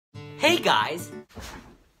Hey guys!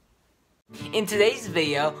 In today's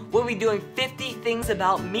video, we'll be doing 50 things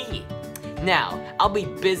about me. Now, I'll be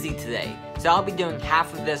busy today, so I'll be doing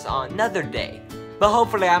half of this on another day. But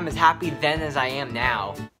hopefully I'm as happy then as I am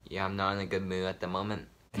now. Yeah, I'm not in a good mood at the moment.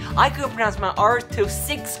 I couldn't pronounce my R's till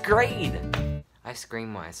 6th grade. I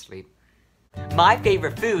scream when I sleep. My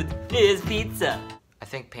favorite food is pizza. I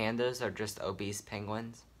think pandas are just obese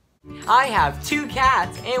penguins. I have 2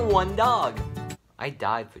 cats and 1 dog. I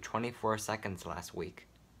died for 24 seconds last week.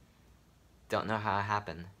 Don't know how it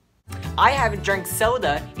happened. I haven't drank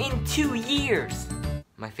soda in 2 years.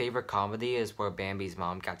 My favorite comedy is where Bambi's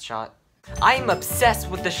mom got shot. I am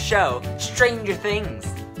obsessed with the show Stranger Things.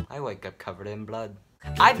 I wake up covered in blood.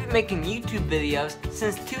 I've been making YouTube videos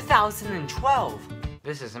since 2012.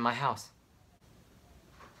 This isn't my house.